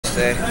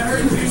say.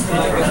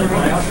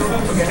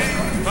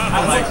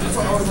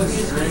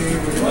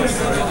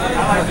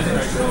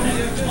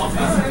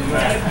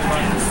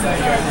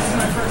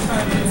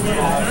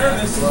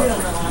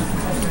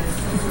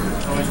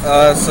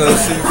 So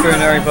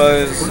Futanari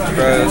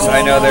bros,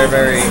 I know they're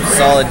very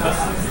solid.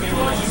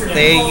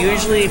 They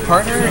usually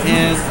partner,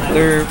 and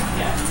they're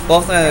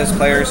both of those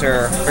players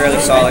are fairly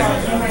solid.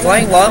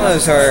 Flying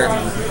Llamas are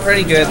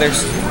pretty good. Their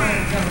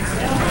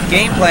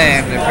game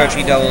plan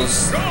approaching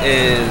doubles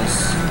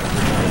is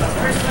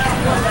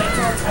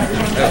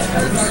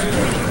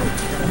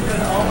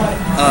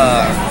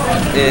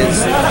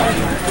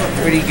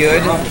pretty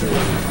good.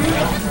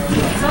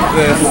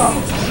 With,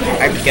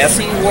 I'm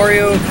guessing,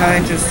 Wario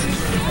kind of just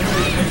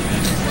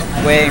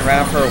waiting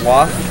around for a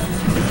waft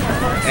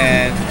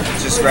and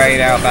just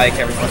riding out a bike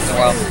every once in a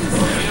while.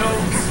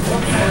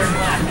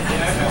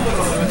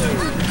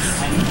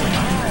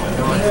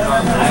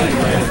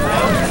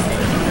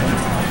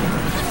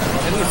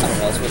 Maybe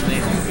someone else with me.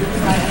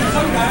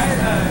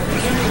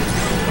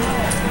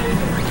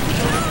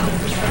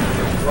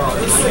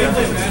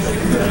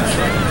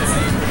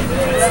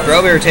 Bro,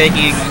 we were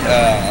taking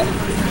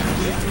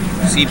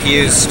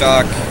CPU's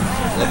stock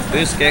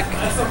boost kick.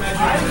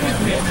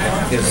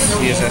 His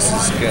CSS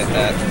is good at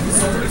that.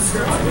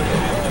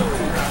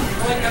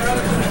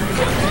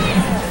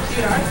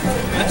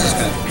 I'm just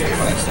gonna pick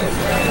myself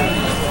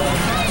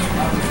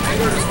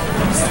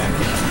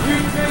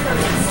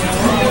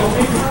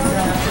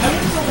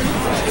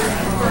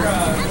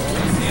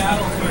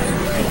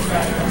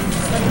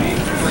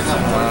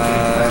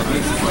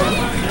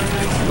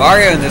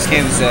Mario in this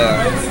game is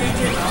a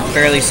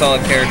fairly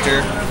solid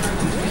character.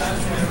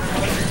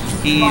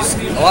 He's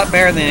a lot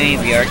better than any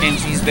of the other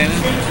games he's been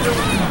in.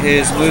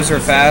 His moves are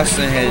fast,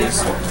 and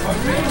his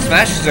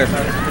smashes are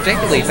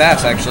particularly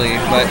fast, actually.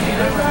 But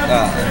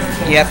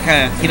he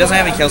doesn't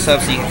have any kill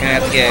subs, so you kind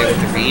of have to get it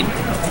with the read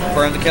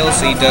for him to kill.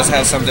 So he does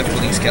have some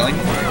difficulties killing.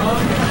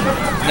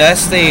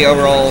 That's the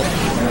overall.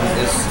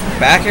 Is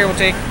back here will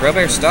take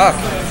Robert stock.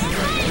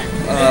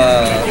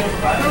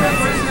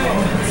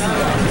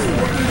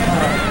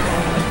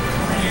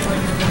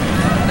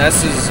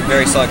 Ness is a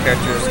very solid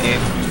character in this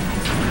game.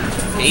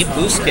 A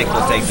boost kick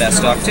will take that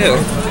stock too.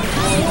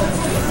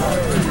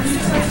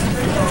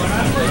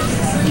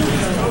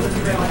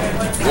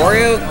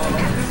 Wario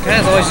kind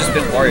of has always just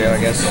been Wario, I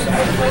guess.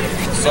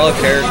 Solid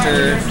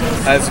character,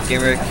 has a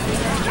gimmick,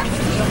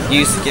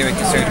 used the gimmick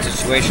in certain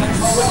situations.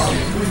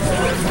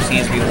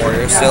 Seems to be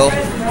Wario still.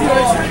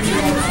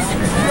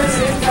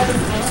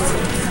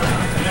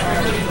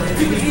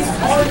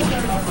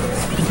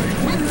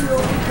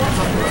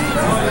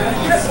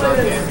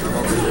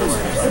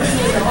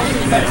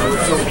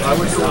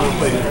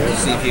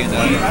 CPU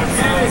now.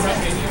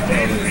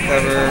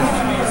 Cover.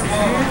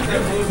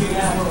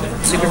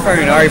 Super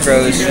Futanari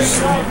Bros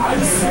just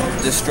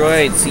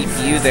destroyed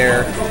CPU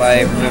there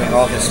by removing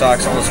all of his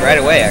stocks almost right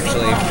away,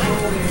 actually.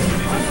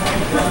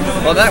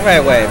 Well, not right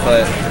away,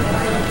 but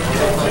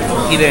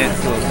he didn't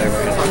lose that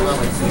right.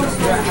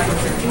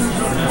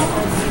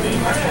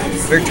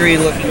 Victory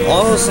looking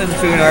almost in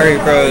Futanari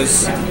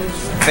Bros'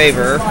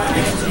 favor,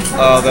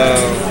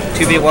 although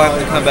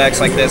 2v1 comebacks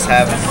like this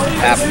haven't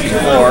happened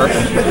before.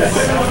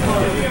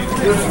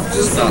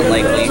 Just not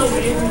likely.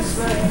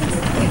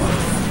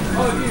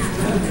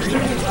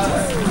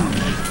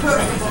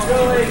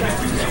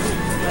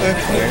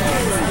 Okay.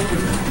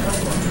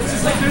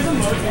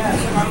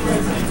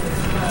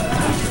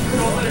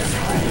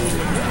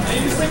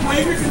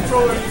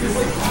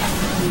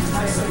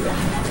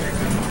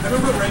 I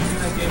remember ranking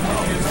that game.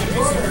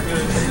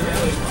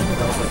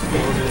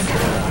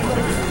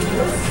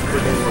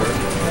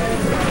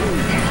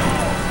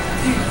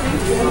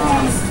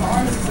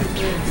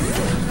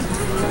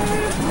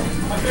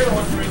 My favorite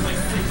one's where he's like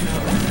freaking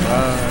out.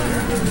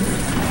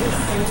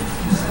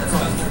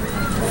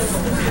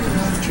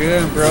 True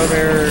and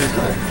Brother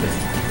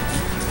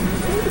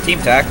Team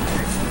Tack.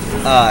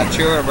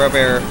 True and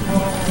Brother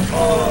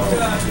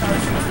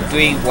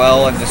doing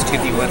well in this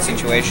 2v1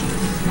 situation.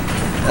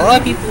 A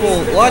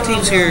lot of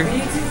teams here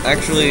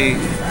actually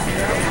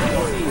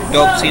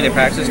don't seem to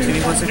practice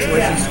 2v1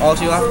 situations all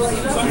too often.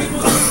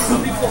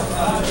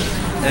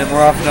 And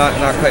we're often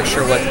not quite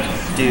sure what to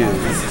do.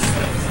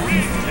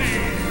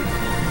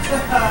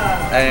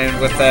 And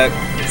with that,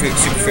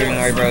 Super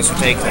Futanari Bros will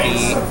take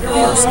the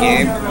first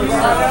game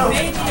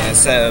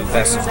instead of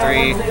best of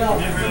 3.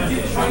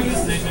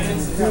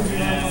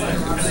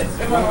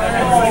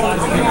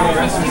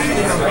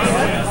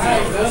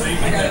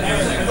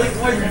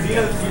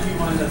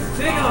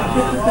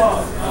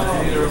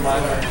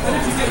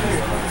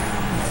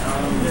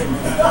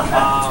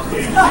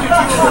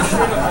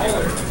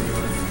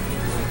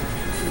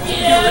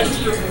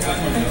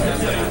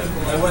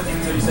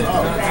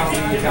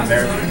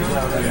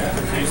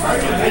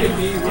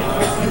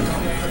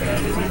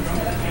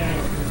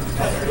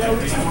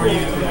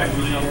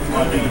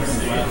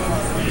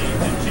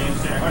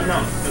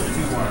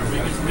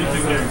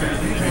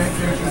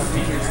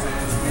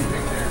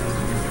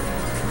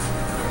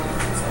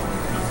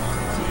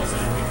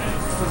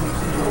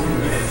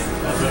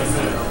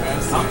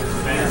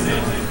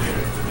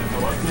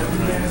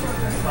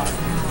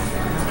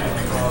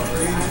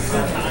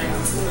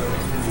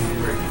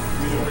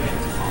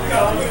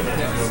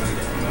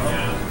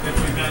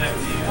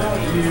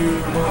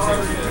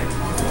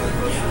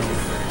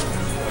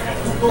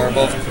 Or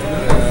both.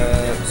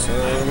 So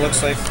it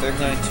looks like they're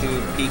going to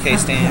PK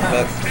stand,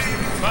 but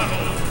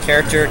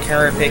character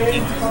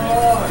picking.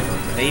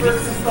 Maybe.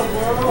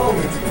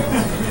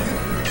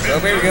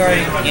 Robert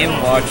going Game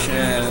Watch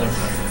and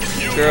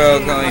Kuro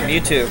going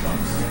Mewtwo.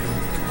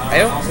 I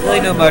don't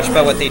really know much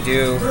about what they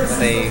do when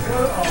they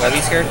play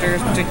these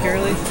characters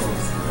particularly.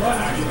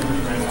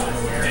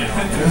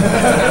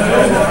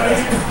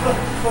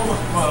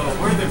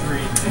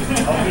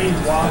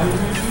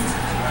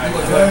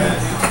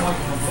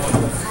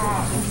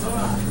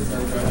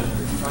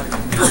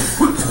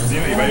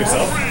 Zeno, you by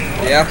yourself?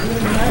 Yeah.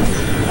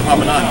 I'm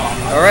hopping on.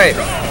 Alright.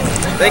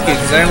 Thank you,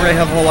 because I don't really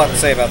have a whole lot to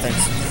say about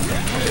things.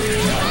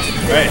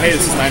 Alright, hey,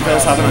 this is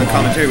Ninetales hopping on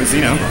commentary with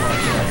Zeno.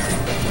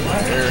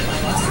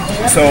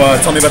 So,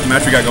 tell me about the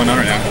match we got going on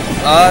right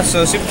now.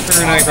 So Super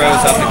Futanari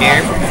was up the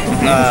game.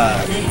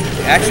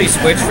 Actually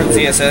switched from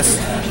ZSS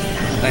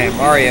and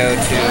Mario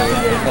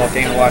to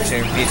Game Watch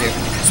and P2.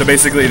 So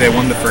basically, they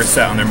won the first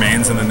set on their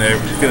mains, and then they're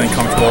feeling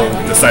comfortable,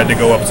 decided to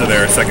go up to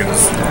their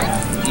seconds.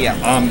 Yeah.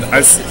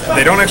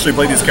 They don't actually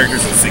play these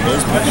characters in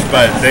singles much,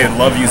 but they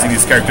love using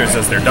these characters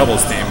as their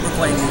doubles team. We're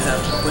playing these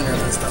out winner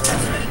and stuff.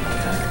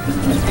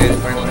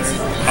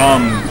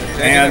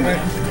 And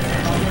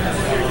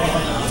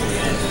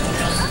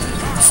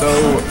so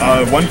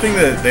one thing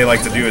that they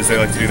like to do is they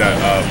like to do that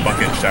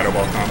bucket shadow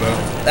ball combo.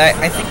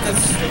 I think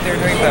that's what they're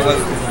doing, but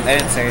I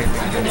didn't say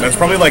anything. That's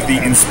probably like the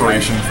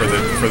inspiration for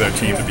their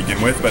team to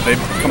begin with, but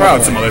they've come up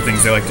with some other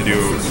things they like to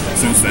do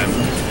since then.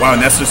 Wow,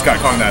 Ness just got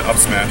caught in that up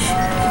smash.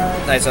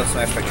 Nice up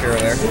smash by Kuro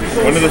there.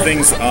 One of the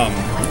things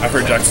I've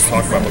heard Jax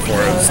talk about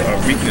before is a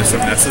weakness of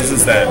Ness's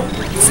is that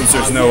since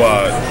there's no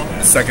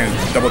second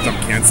double jump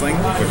canceling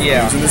with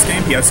moves in this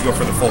game, he has to go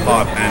for the full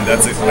hop, and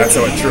that's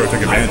how Churro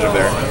took advantage of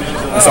there.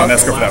 I saw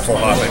Ness go for that full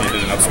hop, and he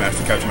did an up smash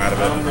to catch him out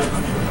of it.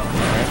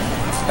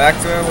 Back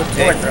throw with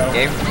Forward throw.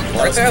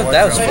 Forward throw?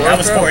 That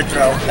was forward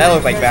throw. That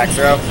looked like back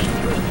throw.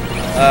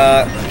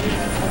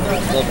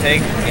 Little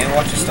pig, and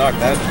watch your stock.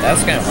 That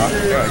was kind of rocky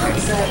throw, I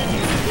think.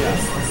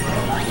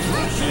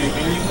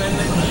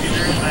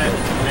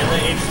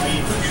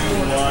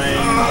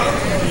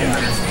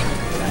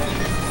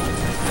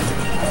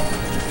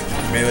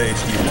 Melee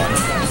HD 1.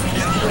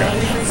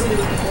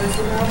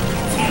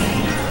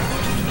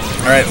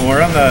 Alright, well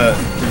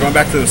we're going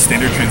back to the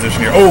standard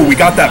transition here. Oh, we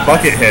got that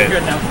bucket hit.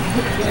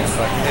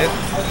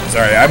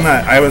 Sorry,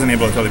 I wasn't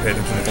able to totally pay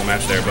attention to the full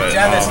match there, but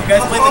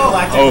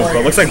but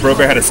it looks like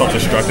Broker had a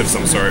self-destruct of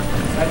some sort.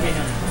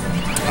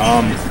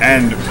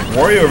 And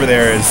Wario over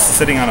there is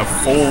sitting on a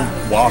full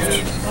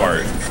waft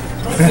part.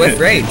 With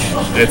rage.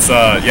 It's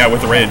yeah,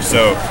 with the rage.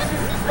 So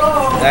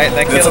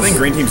that's something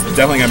Green Team's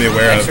definitely gonna be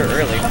aware of.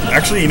 Early.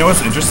 Actually, you know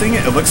what's interesting?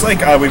 It looks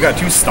like we've got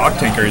two stock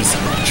tankers.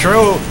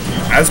 Churro,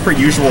 as per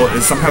usual,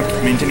 is somehow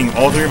maintaining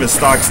all three of his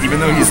stocks, even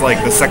though he's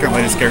like the second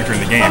latest character in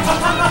the game.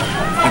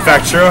 In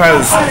fact, Churro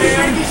has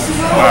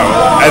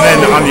wow. And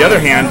then on the other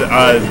hand,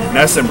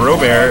 Ness and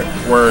Brobear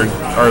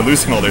are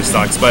losing all their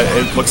stocks, but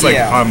it looks like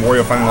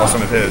Wario finally lost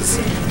one of his.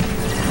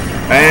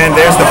 And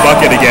there's the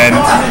bucket again.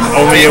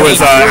 Only it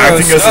was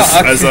acting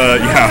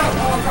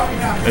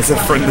as a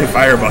friendly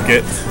fire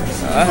bucket.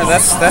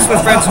 That's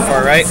what friends are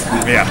for, right?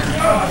 Yeah.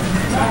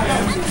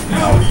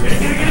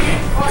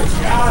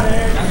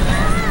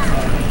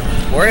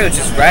 Wario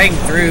just riding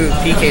through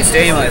PK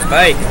Stadium on his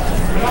bike.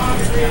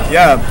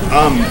 Yeah.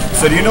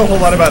 So do you know a whole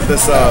lot about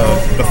this?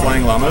 The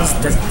flying llamas?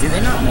 Do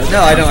they not know? No,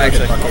 I don't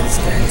actually.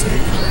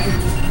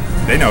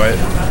 They know it,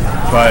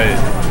 but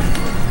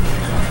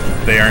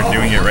they aren't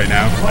doing it right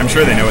now. I'm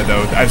sure they know it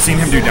though. I've seen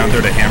him do down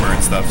throw to hammer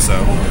and stuff. So.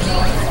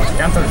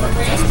 Down throw to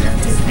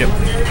guaranteed. Yep.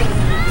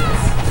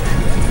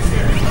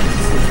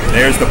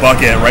 There's the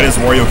bucket right as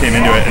Wario came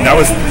into it, and that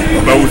was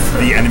both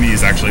the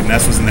enemies actually.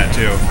 Ness was in that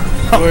too.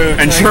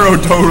 And Churro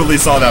totally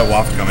saw that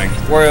waft coming.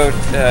 Wario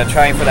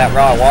trying for that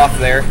raw waft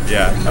there.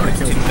 Yeah.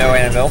 No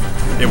anvil.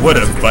 It would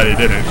have, but it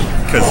didn't,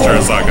 because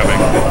Churro saw it coming.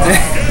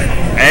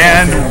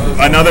 And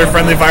another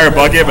friendly fire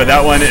bucket, but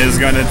that one is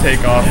going to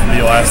take off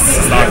the last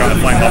stock on the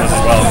flying llamas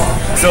as well.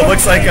 So it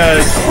looks like the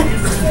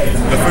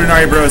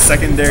Futanari Bros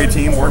secondary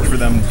team worked for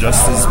them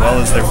just as well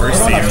as their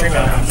first team.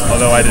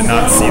 Although I did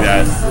not see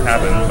that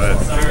happen.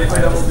 But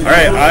all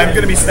right, I'm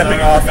going to be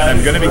stepping off, and I'm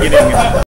going to be getting